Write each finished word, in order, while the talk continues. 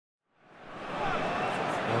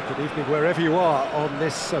Well, good evening wherever you are on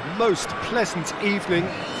this most pleasant evening.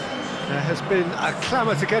 There has been a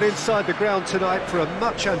clamour to get inside the ground tonight for a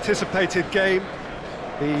much-anticipated game.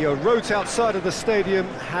 The roads outside of the stadium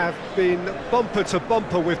have been bumper to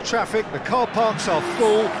bumper with traffic. The car parks are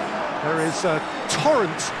full. There is a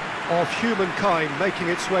torrent of humankind making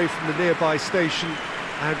its way from the nearby station,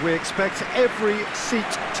 and we expect every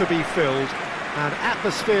seat to be filled. An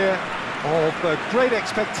atmosphere of great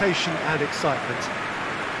expectation and excitement.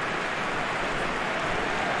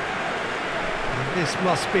 This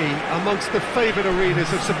must be amongst the favoured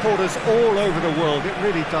arenas of supporters all over the world. It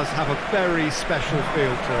really does have a very special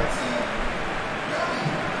feel to it.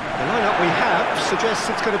 The lineup we have suggests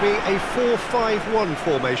it's going to be a 4-5-1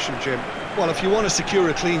 formation, Jim. Well, if you want to secure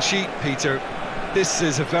a clean sheet, Peter, this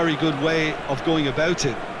is a very good way of going about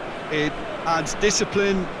it. It adds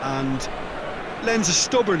discipline and lends a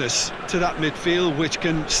stubbornness to that midfield, which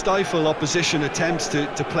can stifle opposition attempts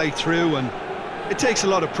to play through, and it takes a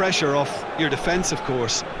lot of pressure off your defence, of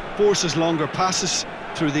course, forces longer passes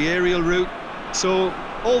through the aerial route. So,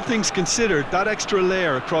 all things considered, that extra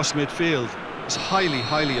layer across midfield is highly,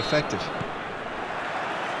 highly effective.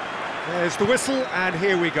 There's the whistle, and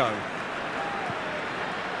here we go.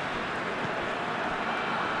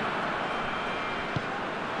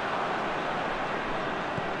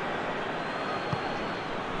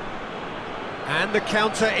 And the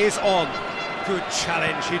counter is on. Good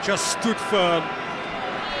challenge, he just stood firm.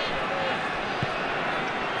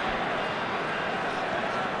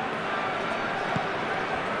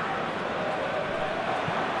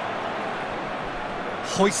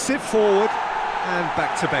 Hoists it forward, and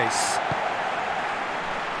back to base.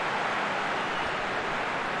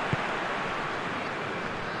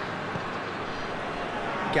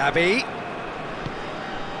 Gabby.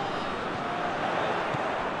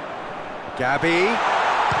 Gabby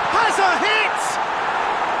has a hit!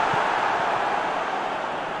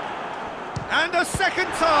 And a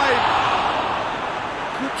second time!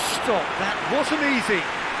 Good stop, that wasn't easy.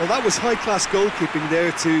 Well, that was high-class goalkeeping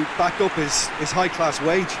there to back up his high-class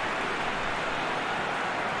wage.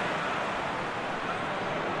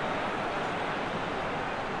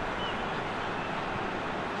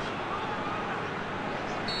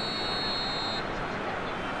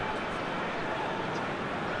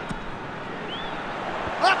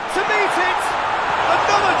 Up to meet it!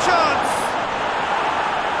 Another chance!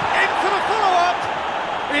 In for the follow-up!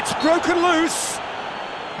 It's broken loose!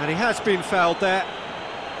 And he has been fouled there.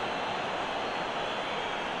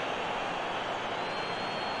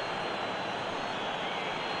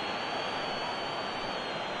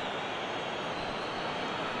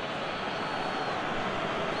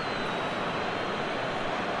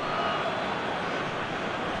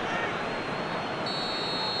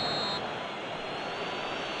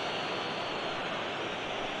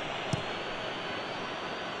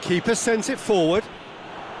 Keeper sends it forward.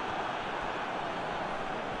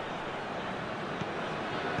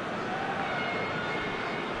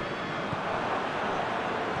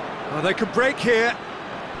 Well, they could break here.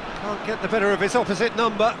 Can't get the better of his opposite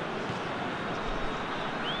number.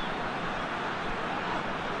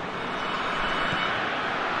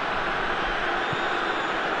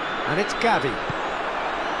 And it's Gabby.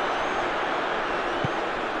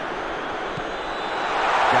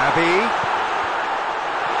 Gabby.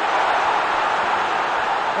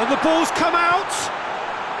 And the ball's come out.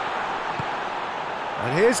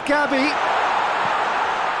 And here's Gabby.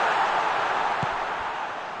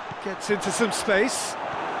 Gets into some space.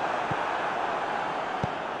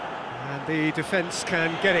 And the defence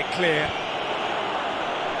can get it clear.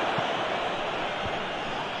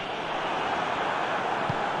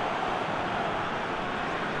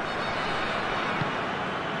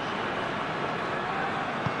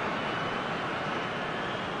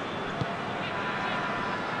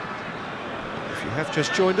 Have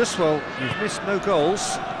just joined us, well, you've missed no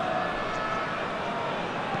goals.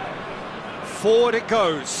 Forward it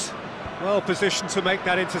goes. Well positioned to make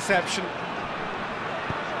that interception.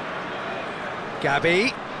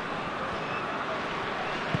 Gabby.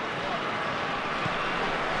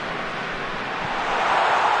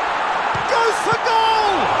 Goes for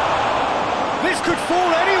goal! This could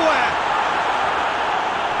fall anywhere.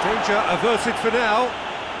 Danger averted for now.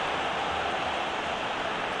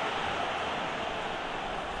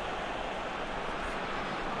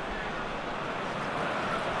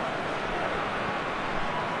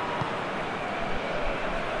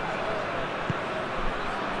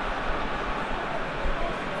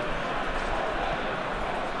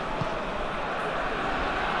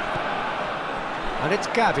 And it's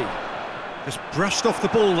Gabby. Just brushed off the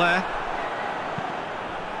ball there.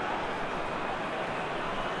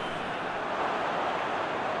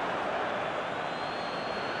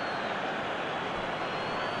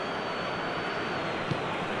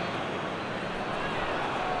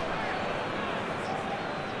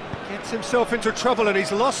 Gets himself into trouble and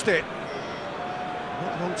he's lost it.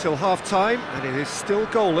 Not long till half-time, and it is still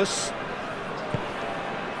goalless.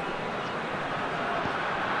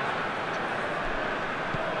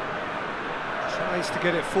 Tries to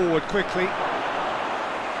get it forward quickly.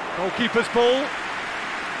 Goalkeeper's ball.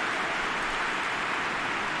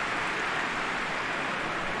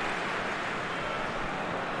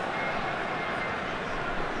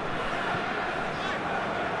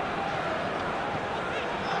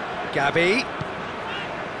 Gabby.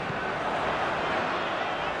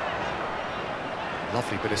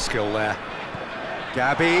 Lovely bit of skill there.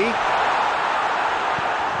 Gabby.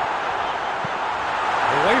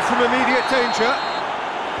 Away from immediate danger.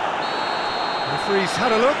 The referee's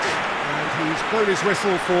had a look, and he's blown his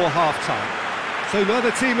whistle for half-time. So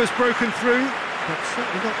neither team has broken through, but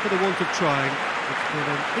certainly not for the want of trying. It's been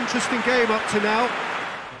an interesting game up to now.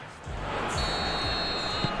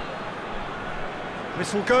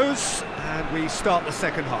 Whistle goes, and we start the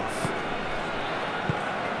second half.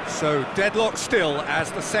 So deadlock still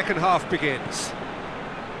as the second half begins.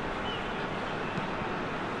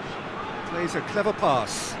 Plays a clever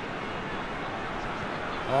pass.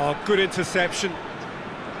 Oh, good interception.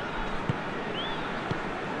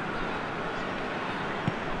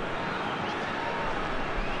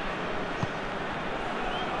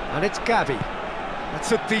 And it's Gabby.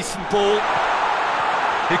 That's a decent ball.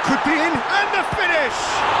 It could be in, and the finish!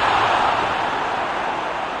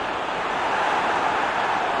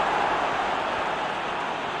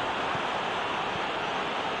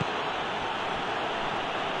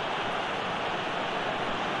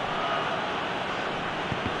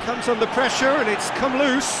 Comes under pressure and it's come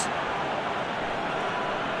loose.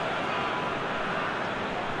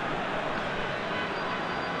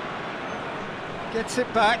 Gets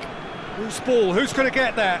it back. Loose ball, who's going to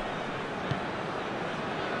get that?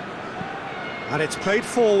 And it's played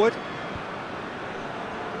forward.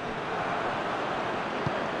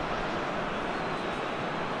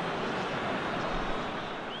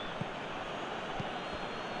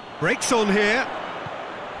 Breaks on here.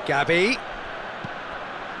 Gabby.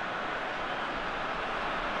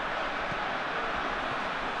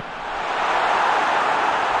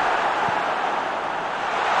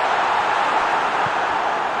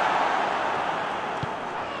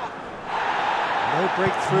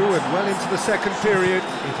 Breakthrough and well into the second period.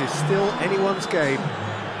 It is still anyone's game.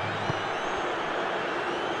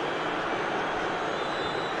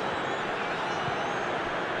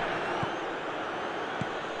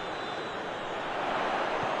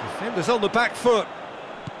 Defenders on the back foot.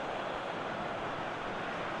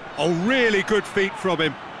 Oh, really good feet from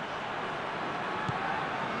him.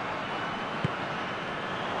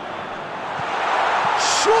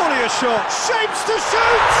 Surely a shot. Shapes to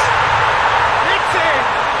shoot! It's in!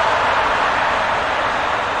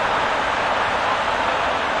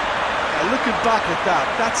 Looking back at that,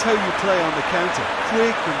 that's how you play on the counter.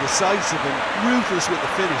 Quick and decisive and ruthless with the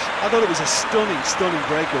finish. I thought it was a stunning, stunning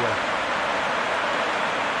breakaway.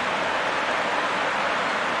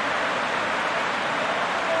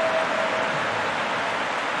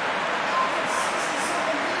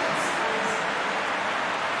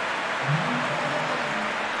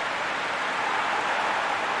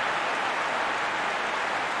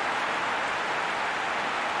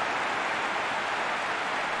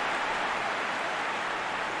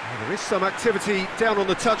 There is some activity down on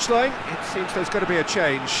the touchline. It seems there's going to be a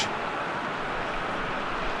change.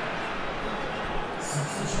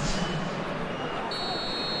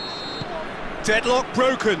 Deadlock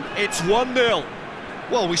broken. It's 1-0.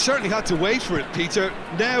 Well, we certainly had to wait for it, Peter.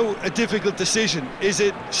 Now a difficult decision. Is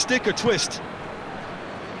it stick or twist?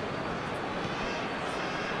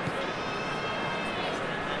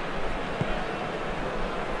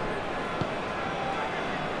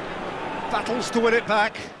 Battles to win it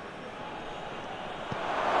back.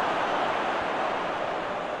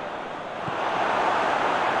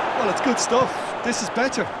 Well, it's good stuff. This is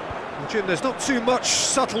better. Well, Jim, there's not too much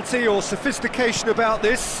subtlety or sophistication about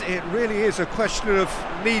this. It really is a question of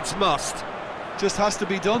needs must. Just has to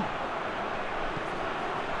be done.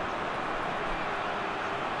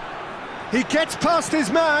 He gets past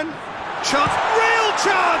his man. Chance, real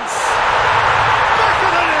chance! Back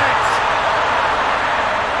of the net!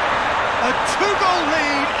 A two-goal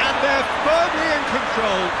lead and they're firmly in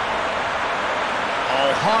control.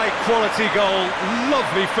 Oh, high-quality goal,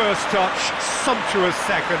 lovely first touch, sumptuous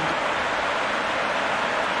second.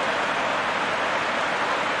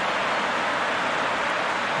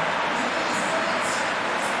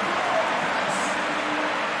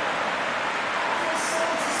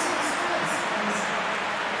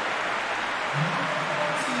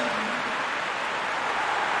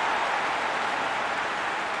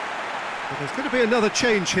 But there's going to be another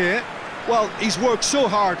change here. Well, he's worked so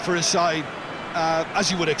hard for his side, as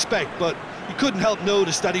you would expect, but you couldn't help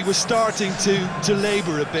notice that he was starting to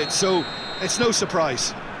labour a bit, so it's no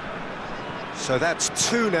surprise. So that's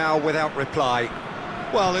 2 now without reply.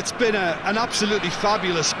 Well, it's been an absolutely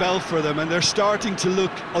fabulous spell for them, and they're starting to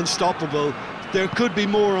look unstoppable. There could be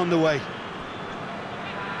more on the way.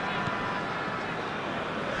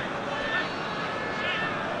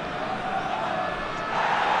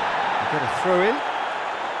 Get a throw in.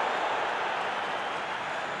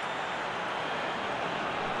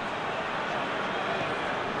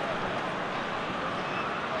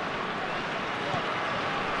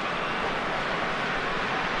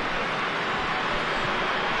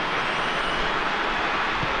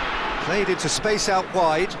 Played into space out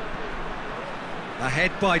wide.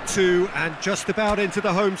 Ahead by 2 and just about into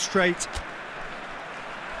the home straight.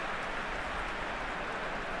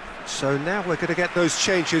 So now we're going to get those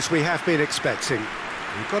changes we have been expecting.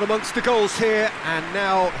 We've got amongst the goals here, and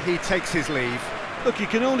now he takes his leave. Look, you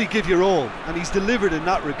can only give your all, and he's delivered in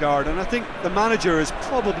that regard, and I think the manager has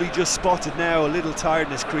probably just spotted now a little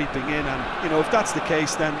tiredness creeping in, and, you know, if that's the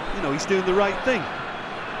case, then, you know, he's doing the right thing.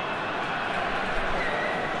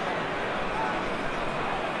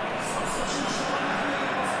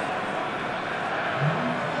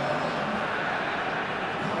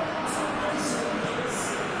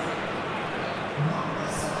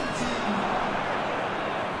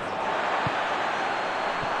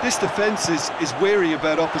 This defence is wary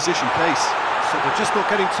about opposition pace. So they're just not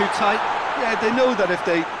getting too tight? Yeah, they know that if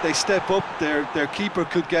they step up, their keeper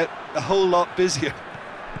could get a whole lot busier.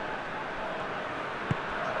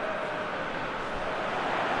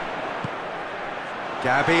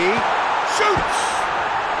 Gabby shoots!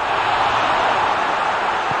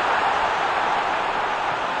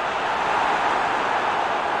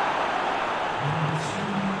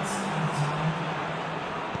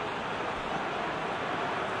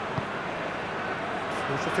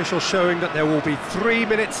 Fourth official showing that there will be 3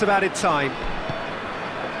 minutes of added time.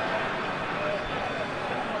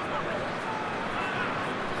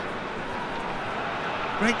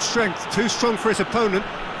 Great strength, too strong for his opponent.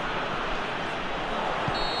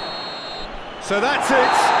 So that's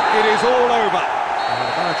it, it is all over. And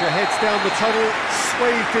the manager heads down the tunnel,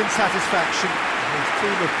 swathed in satisfaction. His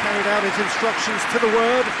team have carried out his instructions to the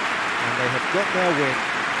word, and they have got their win.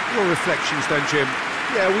 Your reflections then, Jim?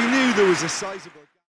 Yeah, we knew there was a sizable...